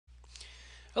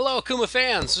Hello, Akuma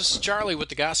fans. This is Charlie with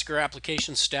the Gosiger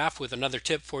Application staff with another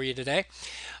tip for you today.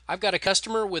 I've got a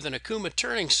customer with an Akuma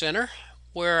turning center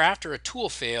where after a tool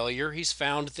failure, he's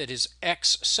found that his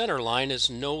X center line is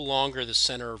no longer the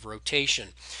center of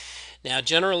rotation. Now,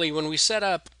 generally, when we set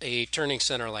up a turning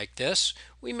center like this,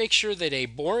 we make sure that a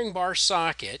boring bar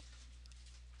socket,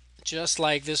 just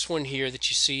like this one here that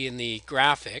you see in the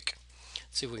graphic,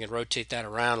 let's see if we can rotate that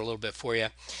around a little bit for you.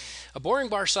 A boring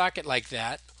bar socket like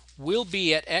that will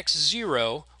be at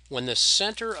X0 when the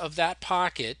center of that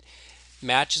pocket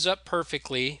matches up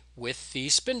perfectly with the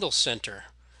spindle center,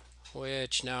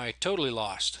 which now I totally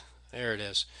lost. There it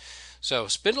is. So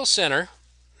spindle center,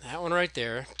 that one right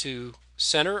there, to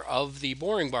center of the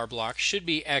boring bar block should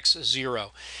be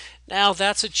X0. Now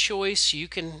that's a choice. You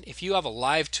can, if you have a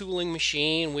live tooling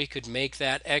machine, we could make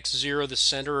that X0 the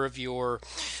center of your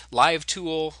live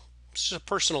tool. It's a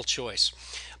personal choice.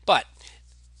 But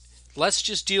let's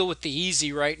just deal with the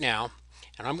easy right now.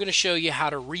 And I'm going to show you how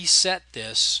to reset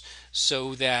this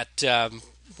so that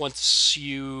once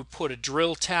you put a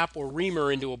drill tap or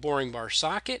reamer into a boring bar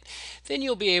socket, then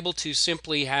you'll be able to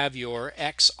simply have your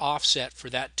X offset for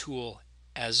that tool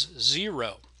as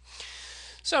 0.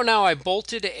 So now I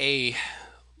bolted a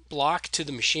block to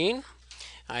the machine.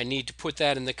 I need to put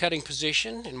that in the cutting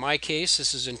position. In my case,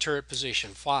 this is in turret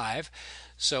position 5.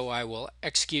 So I will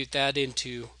execute that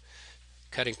into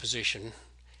cutting position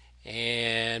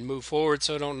and move forward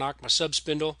so I don't knock my sub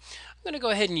spindle. I'm going to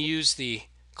go ahead and use the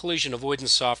collision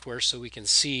avoidance software so we can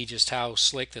see just how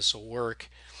slick this will work.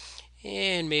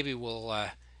 And maybe we'll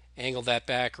angle that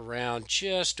back around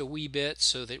just a wee bit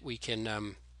so that we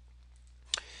can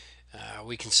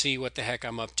see what the heck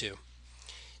I'm up to.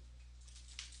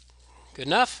 Good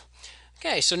enough?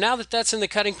 Okay, so now that that's in the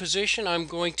cutting position, I'm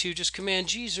going to just Command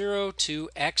G0 to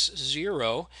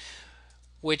X0,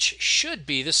 which should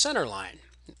be the center line.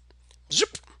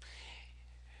 Zip!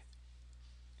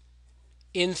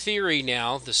 In theory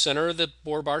now, the center of the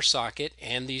bore bar socket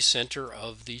and the center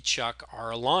of the chuck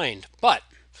are aligned, but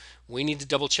we need to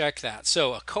double check that.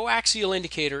 So a coaxial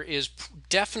indicator is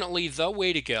definitely the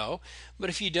way to go, but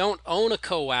if you don't own a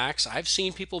coax, I've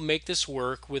seen people make this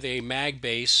work with a mag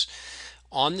base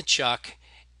on the chuck,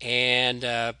 and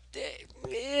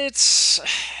it's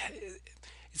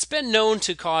been known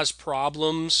to cause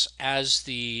problems as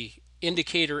the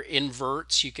indicator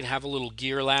inverts. You can have a little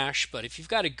gear lash, but if you've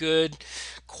got a good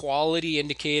quality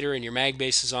indicator and your mag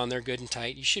base is on there good and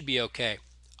tight, you should be okay.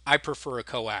 I prefer a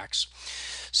coax.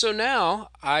 So now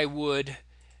I would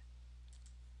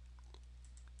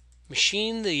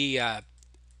machine the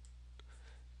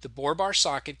bore bar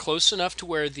socket close enough to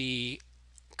where the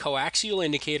coaxial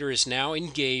indicator is now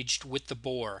engaged with the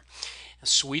bore.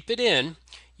 Sweep it in.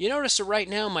 You notice that right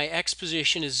now my X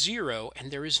position is 0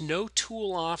 and there is no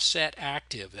tool offset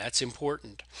active. That's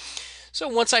important. So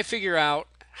once I figure out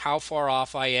how far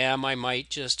off I am, I might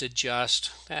just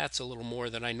adjust. That's a little more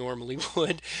than I normally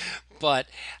would, but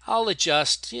I'll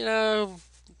adjust, we'll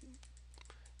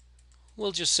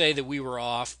just say that we were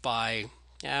off by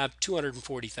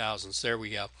 240 thousandths. There we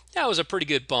go. That was a pretty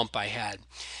good bump I had.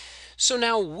 So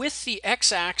now with the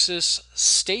x-axis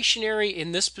stationary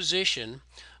in this position,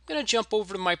 I'm going to jump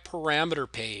over to my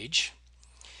parameter page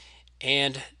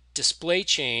and display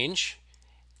change,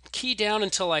 key down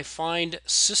until I find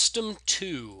system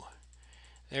 2.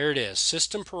 There it is,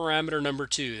 system parameter number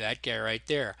 2, that guy right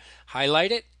there.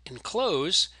 Highlight it and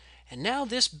close, and now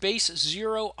this base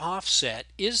 0 offset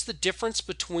is the difference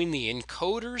between the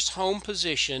encoder's home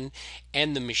position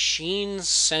and the machine's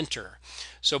center.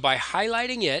 So by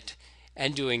highlighting it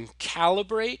and doing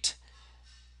calibrate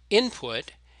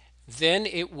input, then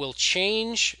it will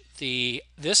change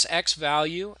this X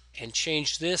value and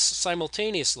change this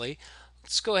simultaneously.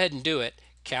 Let's go ahead and do it.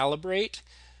 Calibrate,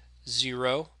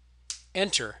 0,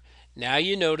 enter. Now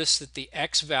you notice that the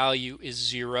X value is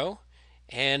 0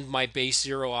 and my base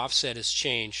 0 offset has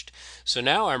changed. So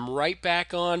now I'm right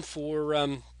back on for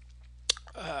X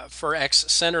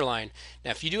centerline.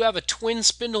 Now if you do have a twin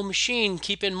spindle machine,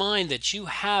 keep in mind that you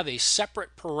have a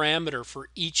separate parameter for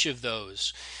each of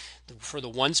those, for the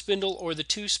 1 spindle or the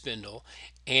 2 spindle.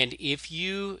 And if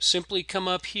you simply come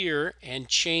up here and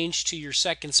change to your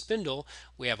second spindle,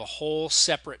 we have a whole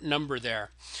separate number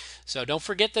there. So don't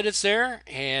forget that it's there,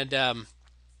 and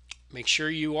make sure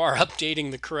you are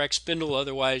updating the correct spindle,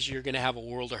 otherwise you're going to have a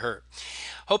world of hurt.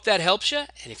 Hope that helps you,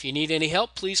 and if you need any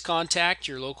help, please contact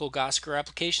your local Gosiger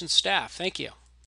Applications staff. Thank you.